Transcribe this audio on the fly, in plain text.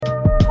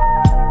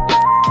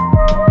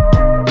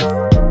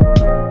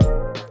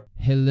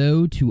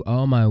to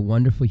all my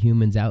wonderful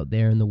humans out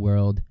there in the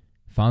world,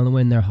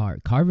 following their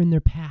heart, carving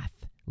their path,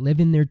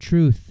 living their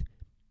truth,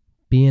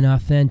 being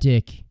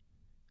authentic.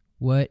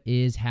 What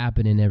is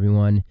happening,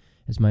 everyone?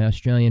 As my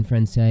Australian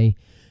friends say,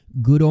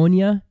 good on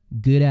ya,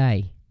 good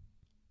day.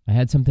 I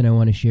had something I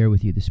want to share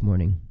with you this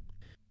morning.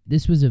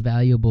 This was a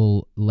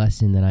valuable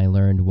lesson that I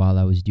learned while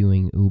I was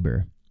doing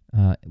Uber.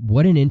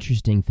 What an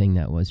interesting thing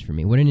that was for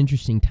me. What an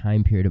interesting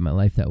time period of my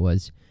life that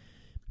was,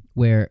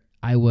 where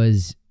I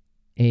was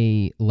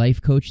a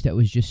life coach that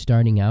was just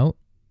starting out.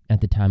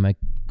 At the time, I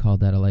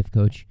called that a life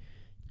coach.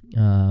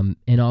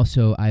 And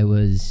also, I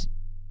was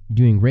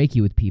doing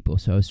Reiki with people.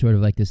 So I was sort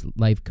of like this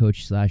life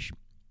coach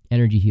 /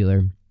 energy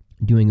healer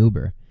doing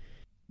Uber.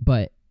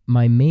 But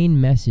my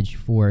main message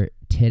for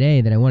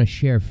today that I want to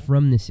share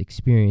from this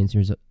experience,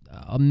 there's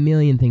a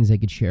million things I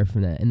could share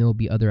from that. And there will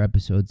be other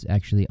episodes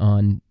actually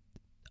on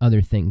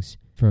other things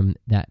from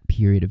that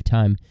period of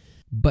time.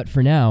 But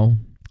for now,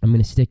 I'm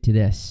going to stick to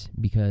this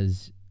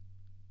because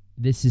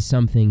this is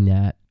something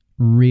that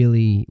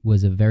really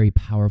was a very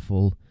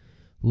powerful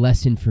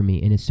lesson for me,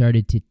 and it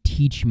started to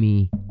teach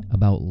me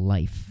about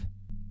life.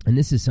 And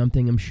this is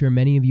something I'm sure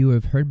many of you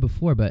have heard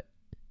before, but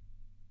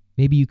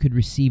maybe you could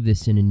receive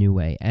this in a new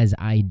way, as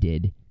I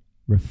did,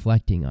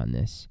 reflecting on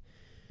this.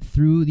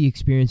 Through the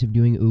experience of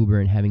doing Uber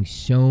and having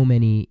so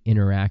many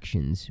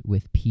interactions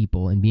with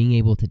people and being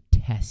able to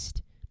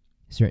test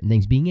certain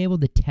things, being able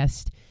to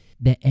test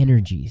the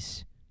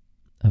energies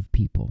of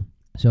people.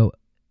 So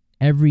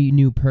every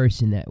new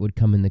person that would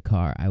come in the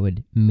car, I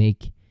would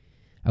make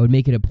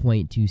it a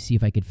point to see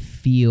if I could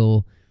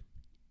feel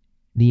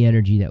the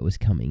energy that was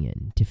coming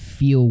in, to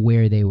feel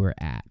where they were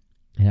at.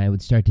 And I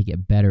would start to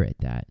get better at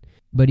that.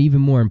 But even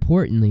more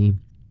importantly,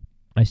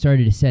 I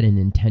started to set an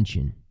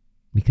intention.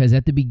 Because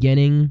at the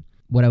beginning,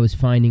 what I was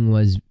finding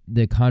was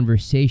the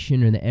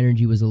conversation or the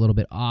energy was a little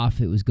bit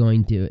off. It was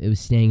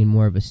staying in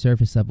more of a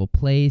surface level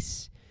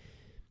place.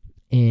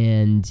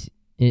 And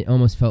it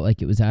almost felt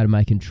like it was out of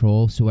my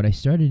control. So what I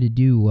started to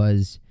do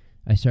was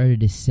I started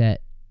to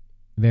set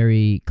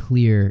very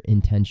clear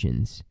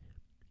intentions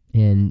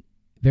and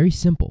very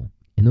simple.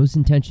 And those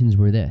intentions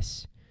were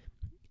this: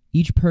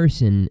 each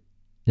person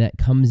that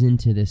comes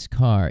into this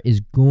car is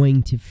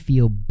going to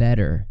feel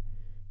better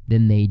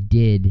than they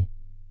did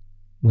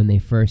when they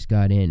first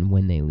got in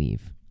when they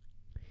leave.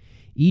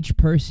 Each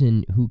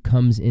person who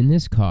comes in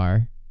this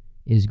car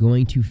is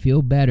going to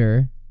feel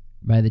better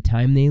by the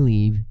time they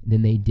leave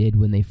than they did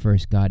when they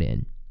first got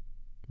in.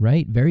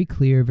 Right? Very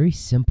clear, very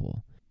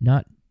simple,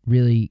 not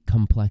really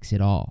complex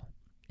at all.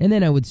 And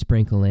then I would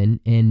sprinkle in,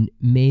 and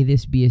may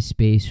this be a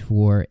space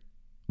for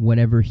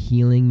whatever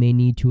healing may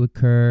need to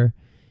occur.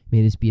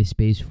 May this be a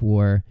space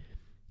for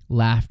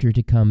laughter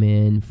to come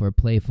in, for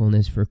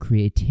playfulness, for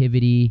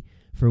creativity,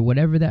 for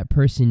whatever that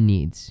person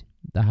needs,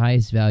 the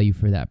highest value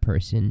for that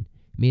person.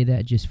 May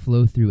that just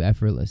flow through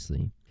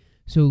effortlessly.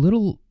 So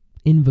little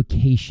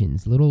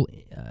invocations, little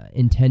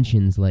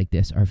intentions like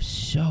this are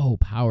so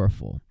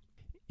powerful.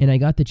 And I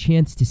got the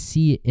chance to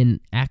see it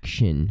in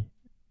action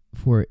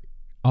for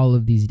all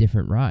of these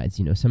different rides.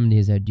 You know, some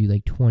days I'd do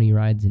like 20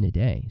 rides in a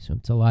day. So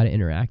it's a lot of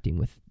interacting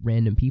with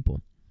random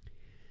people,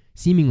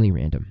 seemingly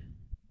random.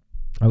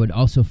 I would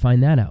also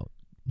find that out,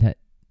 that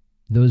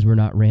those were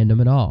not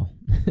random at all.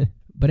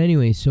 But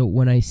anyway, so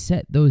when I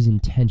set those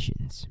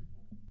intentions,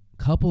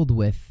 coupled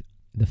with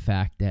the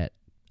fact that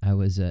I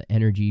was an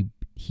energy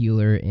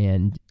healer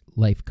and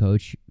life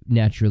coach,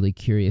 naturally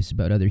curious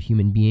about other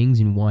human beings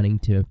and wanting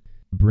to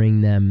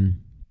bring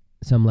them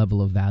some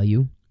level of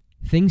value,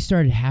 things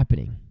started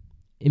happening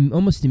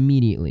almost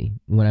immediately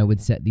when I would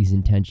set these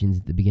intentions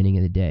at the beginning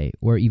of the day,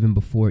 or even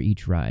before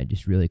each ride,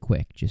 just really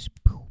quick, just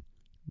poof.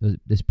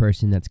 This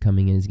person that's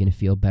coming in is going to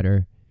feel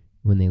better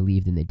when they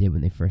leave than they did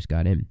when they first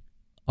got in.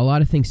 A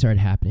lot of things started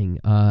happening.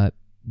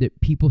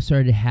 That people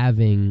started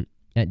having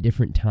at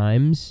different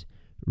times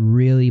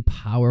really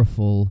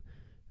powerful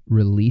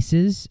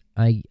releases.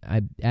 I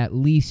at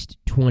least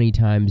 20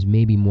 times,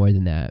 maybe more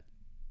than that,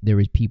 there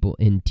was people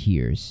in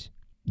tears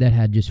that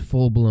had just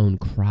full-blown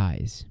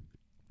cries.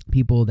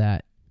 People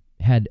that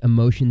had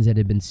emotions that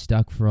had been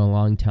stuck for a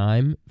long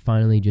time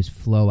finally just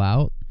flow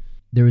out.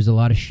 There was a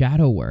lot of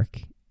shadow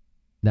work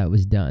that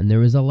was done. There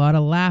was a lot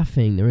of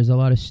laughing. There was a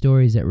lot of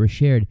stories that were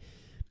shared.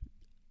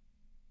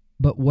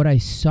 But what I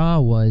saw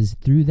was,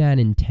 through that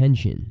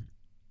intention,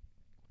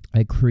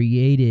 I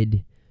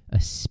created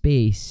a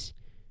space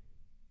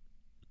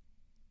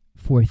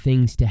for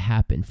things to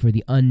happen, for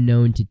the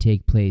unknown to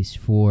take place,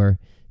 for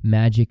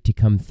magic to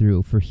come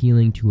through, for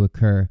healing to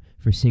occur,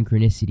 for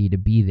synchronicity to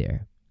be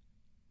there.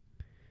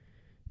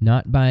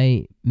 Not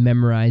by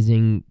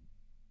memorizing,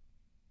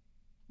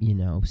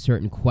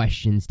 certain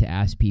questions to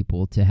ask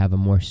people to have a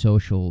more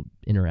social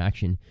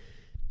interaction.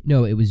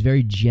 No, it was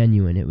very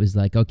genuine. It was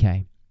like,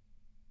 okay,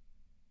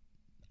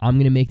 I'm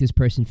going to make this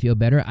person feel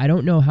better. I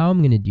don't know how I'm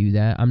going to do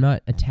that. I'm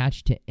not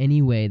attached to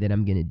any way that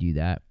I'm going to do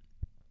that.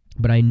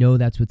 But I know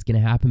that's what's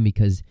going to happen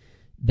because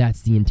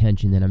that's the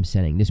intention that I'm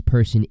setting. This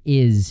person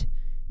it's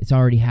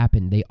already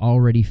happened. They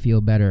already feel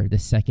better the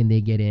second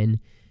they get in,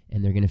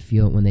 and they're going to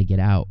feel it when they get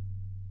out.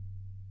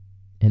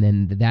 And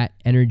then that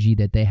energy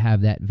that they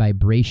have, that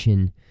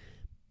vibration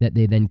that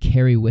they then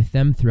carry with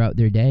them throughout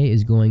their day,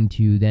 is going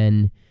to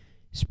then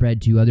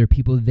spread to other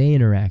people they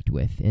interact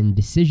with and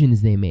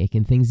decisions they make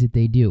and things that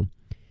they do.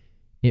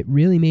 It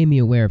really made me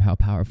aware of how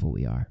powerful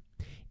we are.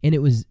 And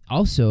it was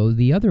also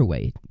the other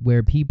way,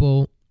 where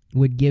people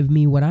would give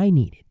me what I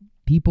needed.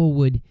 People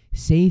would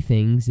say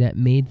things that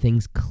made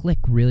things click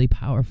really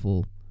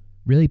powerfully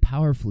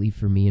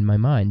for me in my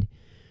mind.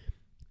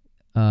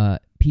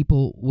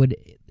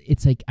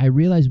 It's like I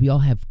realize we all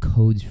have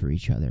codes for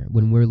each other.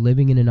 When we're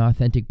living in an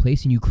authentic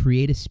place and you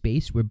create a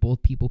space where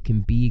both people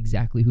can be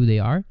exactly who they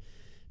are,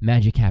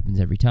 magic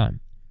happens every time.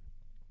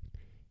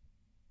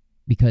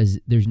 Because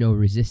there's no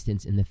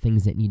resistance, and the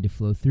things that need to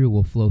flow through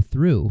will flow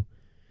through.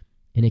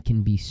 And it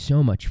can be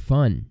so much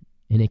fun,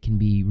 and it can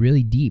be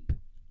really deep,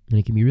 and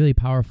it can be really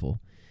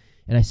powerful.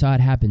 And I saw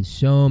it happen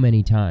so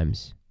many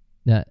times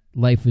that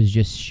life was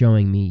just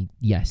showing me,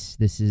 yes,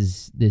 this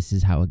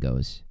is how it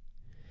goes.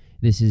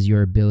 This is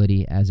your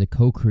ability as a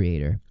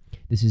co-creator.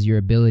 This is your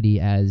ability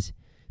as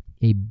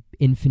a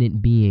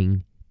infinite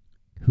being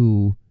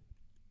who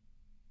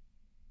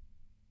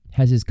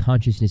has his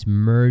consciousness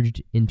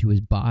merged into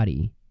his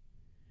body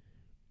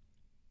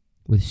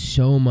with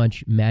so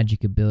much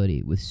magic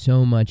ability, with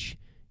so much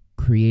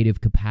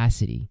creative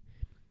capacity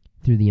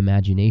through the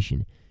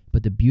imagination.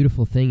 But the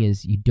beautiful thing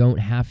is, you don't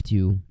have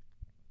to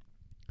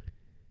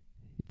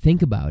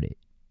think about it.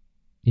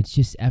 It's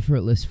just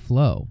effortless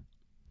flow.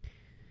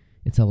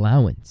 It's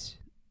allowance.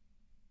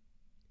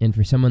 And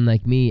for someone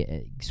like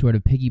me, sort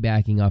of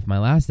piggybacking off my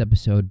last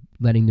episode,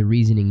 letting the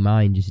reasoning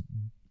mind just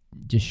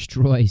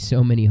destroy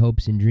so many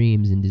hopes and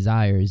dreams and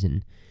desires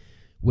and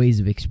ways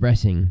of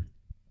expressing,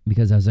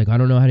 because I was like, I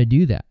don't know how to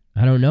do that.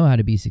 I don't know how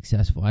to be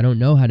successful. I don't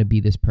know how to be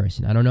this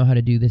person. I don't know how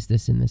to do this,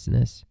 this, and this, and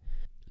this.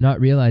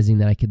 Not realizing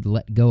that I could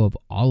let go of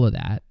all of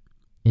that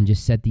and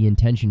just set the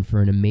intention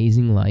for an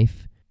amazing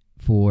life,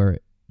 for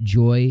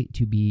joy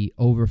to be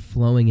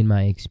overflowing in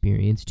my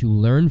experience, to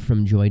learn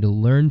from joy, to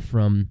learn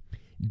from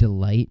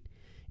delight,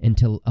 and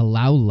to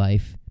allow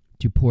life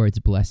to pour its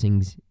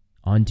blessings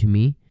onto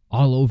me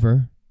all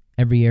over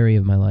every area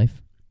of my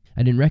life.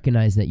 I didn't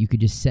recognize that you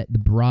could just set the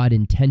broad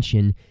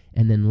intention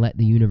and then let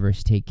the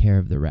universe take care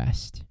of the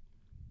rest.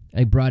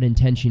 A broad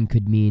intention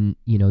could mean,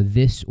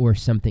 this or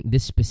something,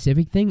 this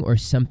specific thing or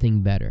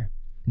something better.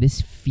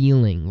 This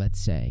feeling, let's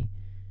say.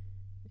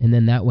 And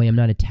then that way I'm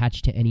not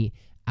attached to any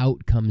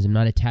outcomes. I'm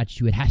not attached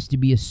to it has to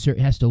be it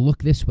has to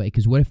look this way,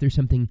 because what if there's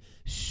something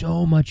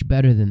so much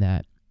better than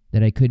that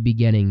I could be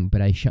getting,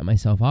 but I shut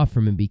myself off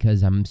from it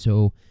because I'm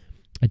so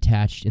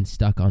attached and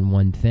stuck on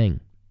one thing.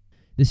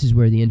 This is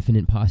where the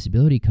infinite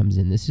possibility comes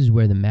in. This is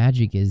where the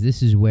magic is.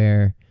 This is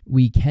where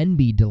we can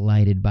be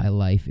delighted by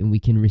life, and we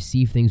can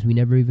receive things we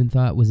never even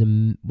thought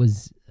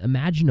was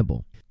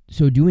imaginable.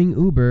 So doing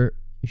Uber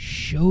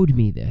showed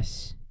me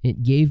this.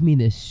 It gave me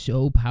this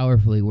so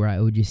powerfully, where I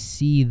would just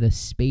see the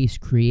space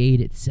create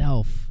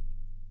itself.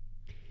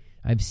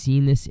 I've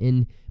seen this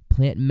in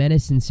plant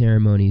medicine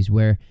ceremonies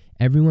where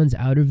everyone's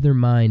out of their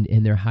mind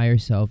and their higher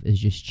self is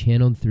just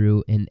channeled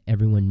through, and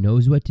everyone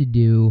knows what to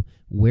do,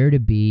 where to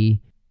be,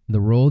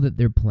 the role that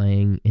they're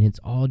playing, and it's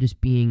all just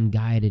being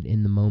guided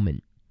in the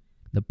moment.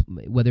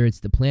 Whether it's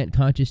the plant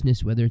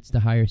consciousness, whether it's the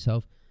higher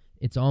self,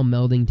 it's all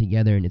melding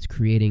together, and it's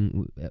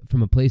creating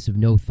from a place of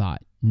no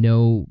thought,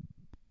 no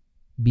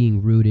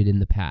being rooted in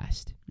the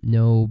past,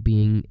 no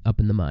being up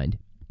in the mind,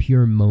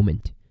 pure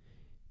moment,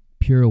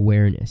 pure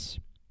awareness.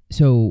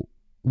 So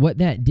what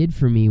that did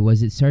for me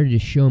was it started to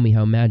show me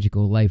how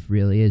magical life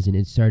really is, and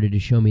it started to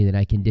show me that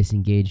I can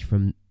disengage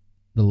from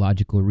the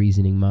logical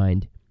reasoning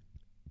mind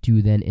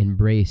to then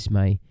embrace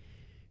my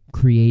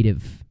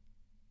creative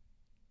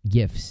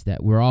gifts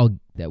that we're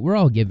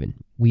all given.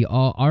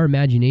 Our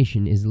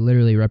imagination is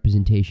literally a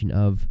representation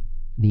of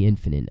the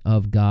infinite,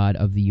 of God,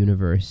 of the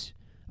universe,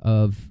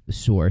 of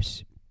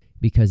source,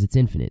 because it's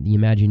infinite. The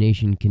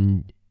imagination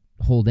can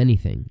hold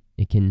anything.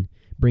 It can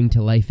bring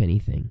to life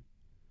anything.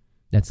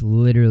 That's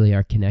literally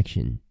our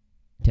connection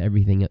to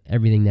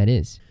everything that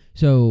is.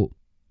 So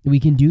we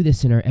can do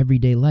this in our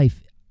everyday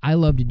life. I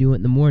love to do it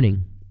in the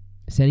morning.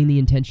 Setting the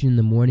intention in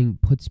the morning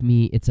puts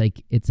me, it's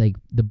like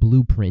the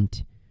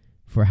blueprint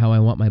for how I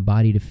want my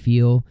body to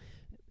feel.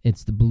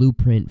 It's the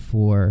blueprint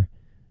for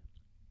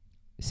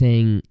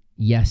saying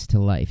yes to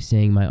life,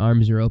 saying my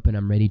arms are open,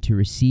 I'm ready to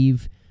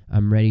receive,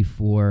 I'm ready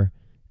for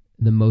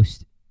the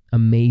most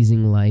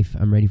amazing life,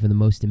 I'm ready for the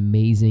most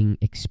amazing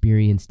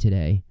experience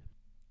today.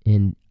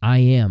 And I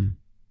am.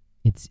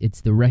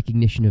 It's the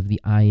recognition of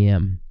the I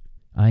am.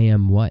 I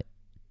am what?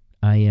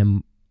 I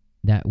am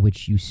that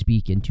which you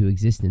speak into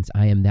existence.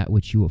 I am that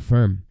which you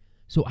affirm.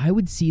 So I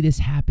would see this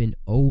happen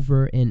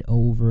over and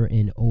over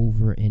and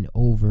over and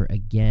over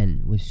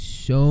again with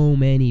so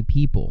many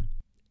people.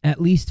 At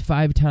least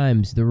 5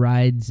 times the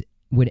rides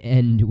would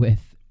end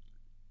with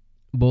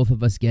both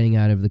of us getting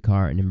out of the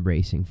car and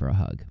embracing for a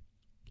hug,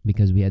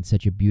 because we had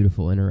such a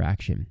beautiful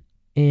interaction.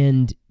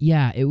 And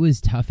yeah, it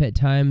was tough at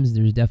times.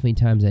 There's definitely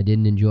times I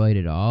didn't enjoy it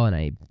at all, and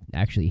I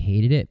actually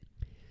hated it.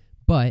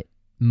 But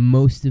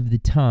most of the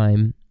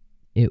time,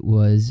 it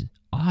was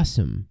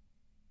awesome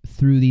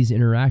through these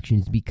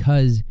interactions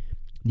because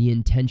the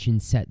intention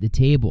set the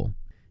table,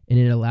 and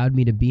it allowed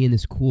me to be in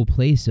this cool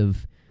place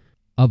of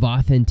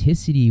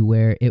authenticity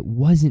where it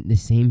wasn't the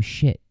same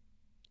shit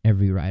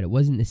every ride. It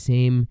wasn't the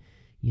same,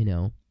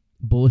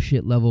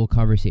 bullshit level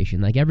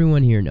conversation. Like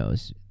everyone here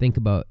knows. Think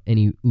about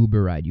any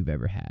Uber ride you've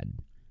ever had.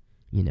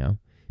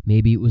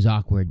 Maybe it was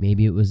awkward.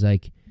 Maybe it was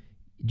like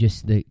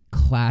just the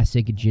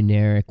classic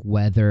generic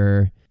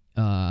weather,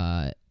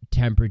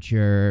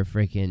 temperature,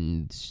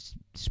 freaking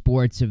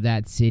sports of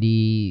that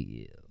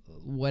city,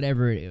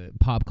 whatever,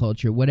 pop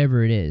culture,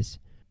 whatever it is.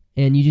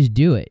 And you just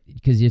do it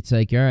because it's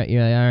like, you're like, all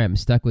right, I'm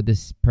stuck with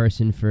this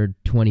person for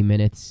 20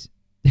 minutes.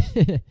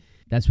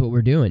 That's what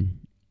we're doing.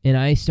 And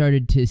I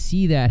started to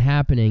see that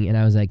happening, and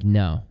I was like,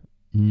 no.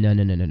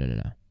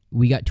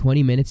 We got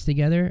 20 minutes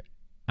together.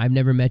 I've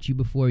never met you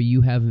before. You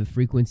have a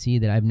frequency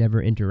that I've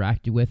never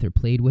interacted with or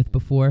played with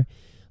before.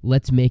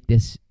 Let's make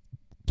this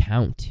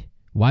count.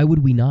 Why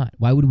would we not?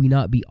 Why would we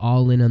not be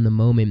all in on the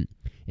moment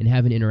and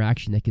have an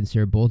interaction that can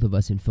serve both of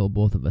us and fill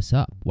both of us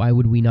up? Why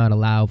would we not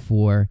allow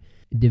for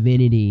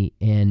divinity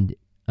and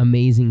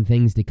amazing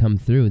things to come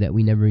through that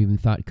we never even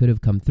thought could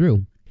have come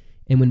through?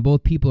 And when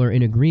both people are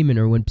in agreement,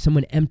 or when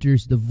someone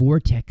enters the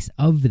vortex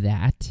of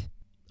that,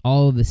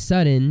 all of a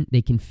sudden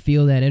they can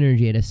feel that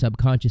energy at a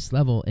subconscious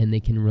level, and they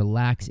can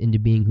relax into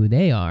being who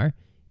they are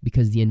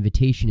because the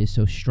invitation is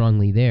so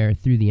strongly there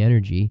through the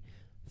energy,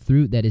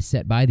 through that is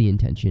set by the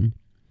intention.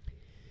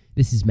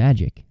 This is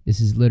magic.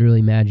 This is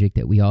literally magic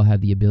that we all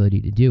have the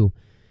ability to do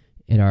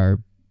in our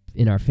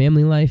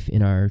family life,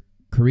 in our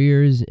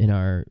careers, in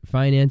our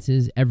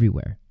finances,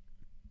 everywhere.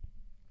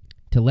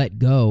 To let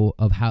go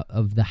of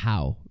the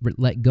how,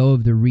 let go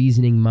of the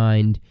reasoning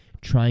mind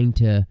trying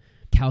to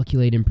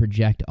calculate and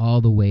project all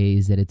the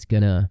ways that it's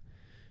gonna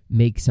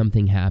make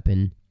something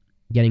happen,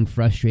 getting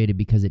frustrated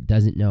because it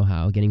doesn't know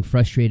how, getting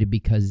frustrated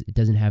because it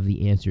doesn't have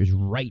the answers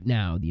right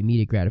now, the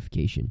immediate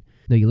gratification.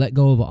 No, you let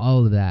go of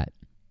all of that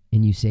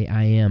and you say,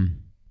 I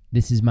am.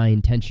 This is my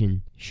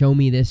intention. Show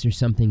me this or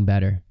something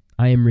better.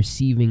 I am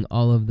receiving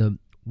all of the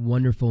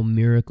wonderful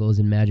miracles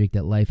and magic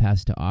that life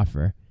has to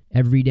offer.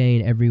 Every day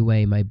in every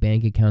way, my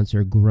bank accounts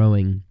are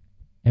growing.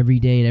 Every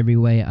day in every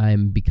way,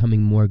 I'm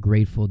becoming more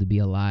grateful to be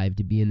alive,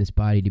 to be in this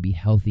body, to be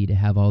healthy, to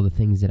have all the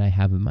things that I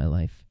have in my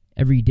life.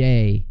 Every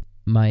day,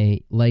 my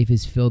life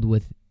is filled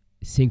with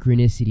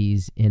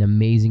synchronicities and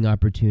amazing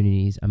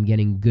opportunities. I'm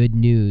getting good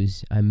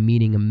news. I'm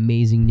meeting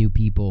amazing new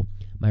people.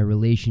 My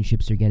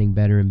relationships are getting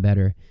better and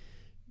better.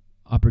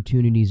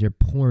 Opportunities are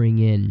pouring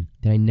in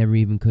that I never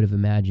even could have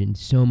imagined.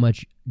 So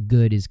much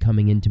good is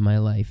coming into my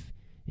life,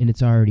 and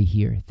it's already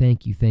here.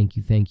 Thank you, thank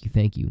you, thank you,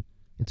 thank you.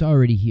 It's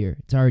already here.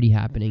 It's already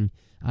happening.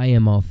 I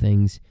am all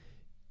things.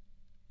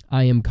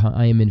 I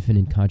am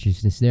infinite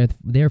consciousness.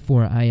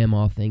 Therefore, I am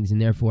all things, and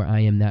therefore,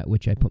 I am that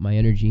which I put my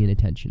energy and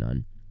attention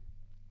on.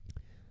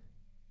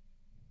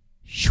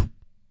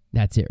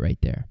 That's it right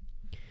there.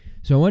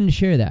 So I wanted to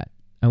share that.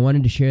 I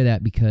wanted to share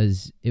that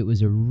because it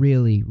was a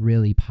really,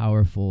 really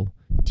powerful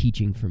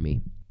teaching for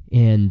me.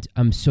 And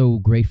I'm so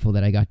grateful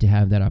that I got to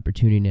have that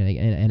opportunity,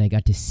 and I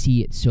got to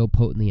see it so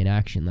potently in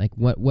action. Like,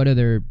 what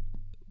other...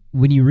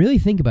 When you really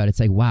think about it,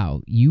 it's like,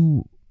 wow,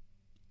 you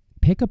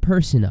pick a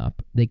person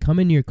up, they come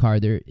into your car,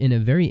 they're in a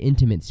very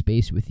intimate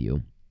space with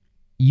you.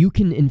 You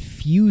can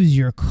infuse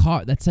your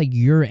car, that's like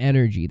your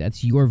energy,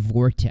 that's your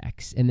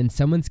vortex. And then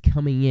someone's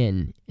coming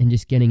in and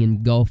just getting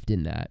engulfed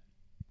in that.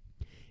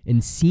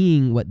 And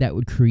seeing what that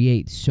would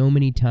create so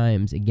many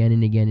times, again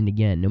and again and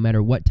again, no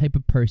matter what type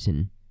of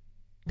person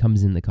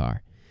comes in the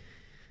car.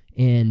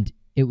 And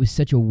it was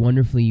such a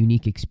wonderfully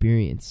unique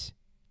experience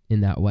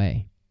in that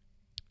way,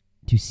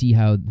 to see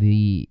how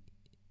the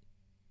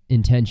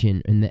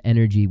intention and the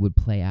energy would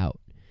play out.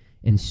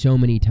 And so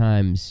many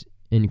times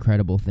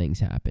incredible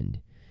things happened.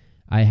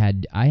 I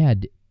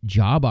had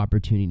job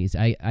opportunities.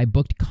 I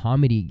booked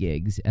comedy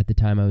gigs at the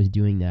time I was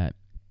doing that.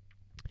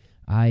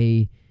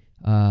 There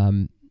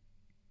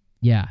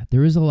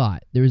was a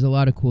lot. There was a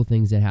lot of cool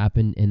things that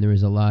happened, and there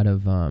was a lot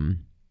of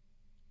and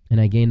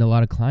I gained a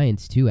lot of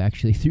clients too,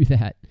 actually, through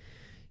that.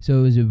 So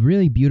it was a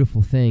really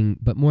beautiful thing,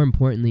 but more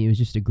importantly, it was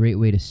just a great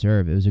way to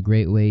serve. It was a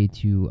great way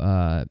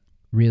to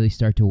really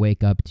start to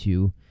wake up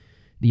to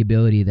the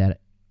ability that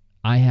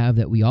I have,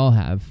 that we all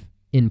have,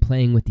 in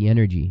playing with the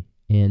energy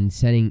and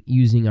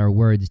using our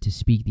words to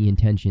speak the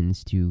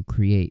intentions to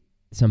create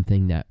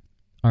something that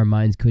our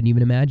minds couldn't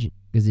even imagine,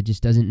 because it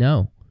just doesn't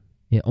know.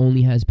 It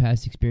only has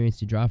past experience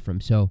to draw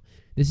from. So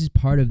this is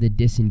part of the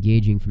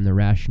disengaging from the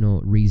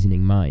rational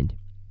reasoning mind.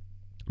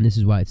 And this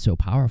is why it's so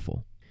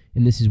powerful.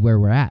 And this is where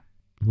we're at.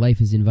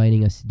 Life is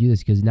inviting us to do this,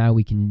 because now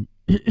we can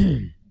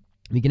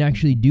we can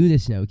actually do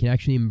this now. We can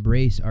actually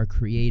embrace our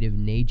creative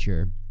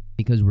nature,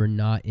 because we're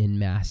not in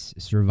mass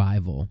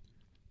survival.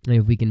 And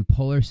if we can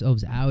pull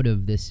ourselves out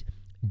of this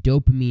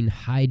dopamine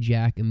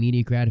hijack,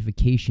 immediate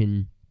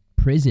gratification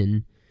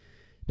prison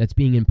that's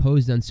being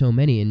imposed on so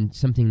many, and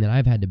something that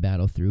I've had to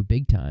battle through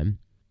big time,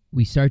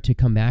 we start to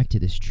come back to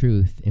this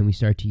truth, and we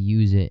start to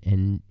use it.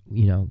 And,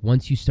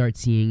 once you start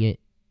seeing it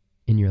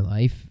in your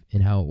life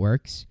and how it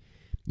works,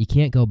 You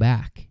can't go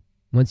back.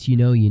 Once you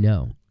know, you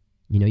know.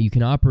 You know, you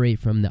can operate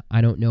from the I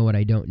don't know what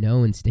I don't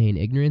know and stay in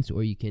ignorance,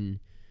 or you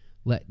can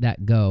let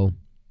that go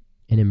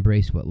and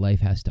embrace what life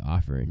has to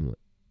offer and what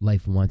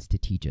life wants to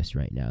teach us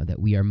right now,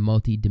 that we are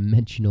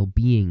multidimensional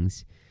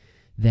beings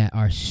that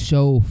are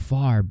so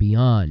far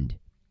beyond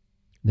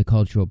the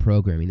cultural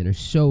programming, that are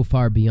so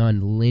far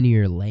beyond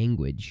linear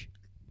language.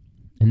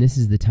 And this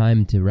is the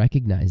time to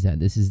recognize that.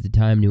 This is the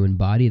time to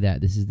embody that.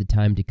 This is the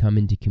time to come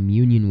into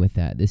communion with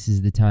that. This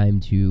is the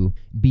time to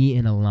be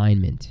in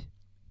alignment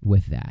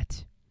with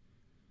that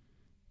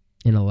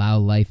and allow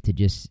life to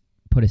just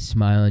put a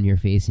smile on your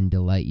face and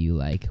delight you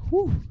like,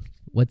 whew,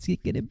 what's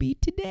it going to be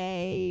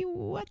today?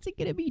 What's it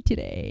going to be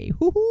today?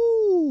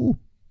 Woohoo!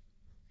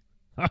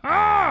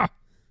 Ha-ha!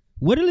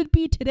 What'll it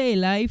be today,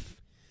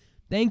 life?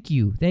 Thank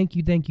you, thank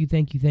you, thank you,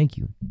 thank you, thank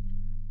you.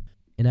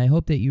 And I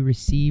hope that you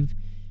receive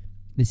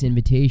this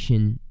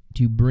invitation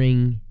to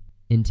bring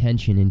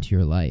intention into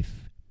your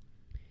life.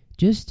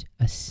 Just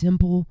a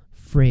simple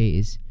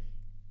phrase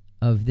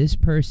of this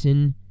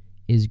person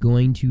is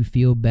going to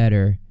feel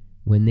better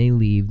when they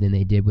leave than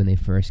they did when they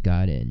first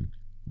got in.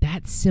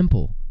 That's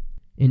simple.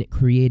 And it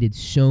created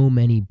so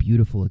many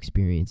beautiful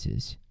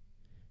experiences.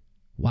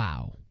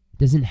 Wow. It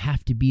doesn't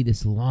have to be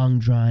this long,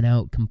 drawn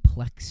out,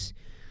 complex,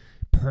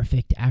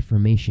 perfect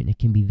affirmation. It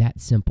can be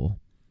that simple.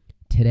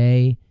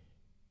 Today,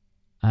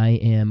 I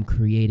am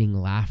creating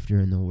laughter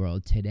in the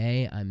world.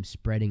 Today, I'm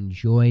spreading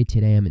joy.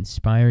 Today, I'm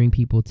inspiring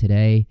people.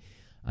 Today,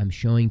 I'm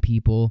showing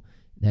people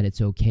that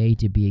it's okay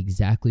to be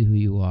exactly who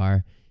you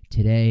are.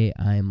 Today,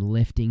 I'm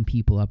lifting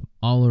people up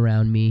all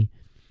around me.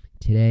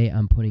 Today,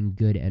 I'm putting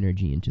good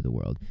energy into the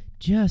world.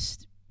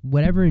 Just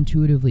whatever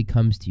intuitively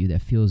comes to you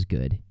that feels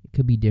good. It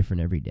could be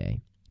different every day.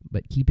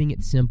 But keeping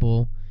it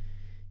simple,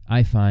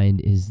 I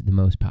find, is the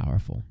most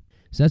powerful.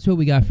 So that's what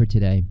we got for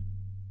today.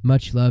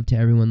 Much love to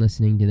everyone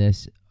listening to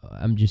this.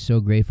 I'm just so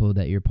grateful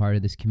that you're part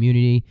of this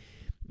community,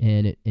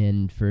 and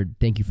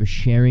thank you for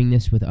sharing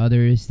this with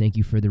others. Thank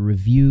you for the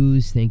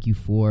reviews. Thank you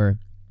for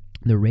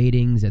the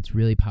ratings. That's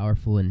really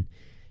powerful in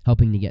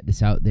helping to get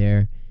this out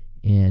there.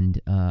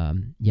 And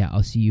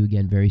I'll see you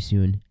again very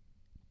soon.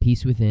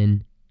 Peace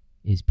within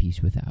is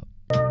peace without.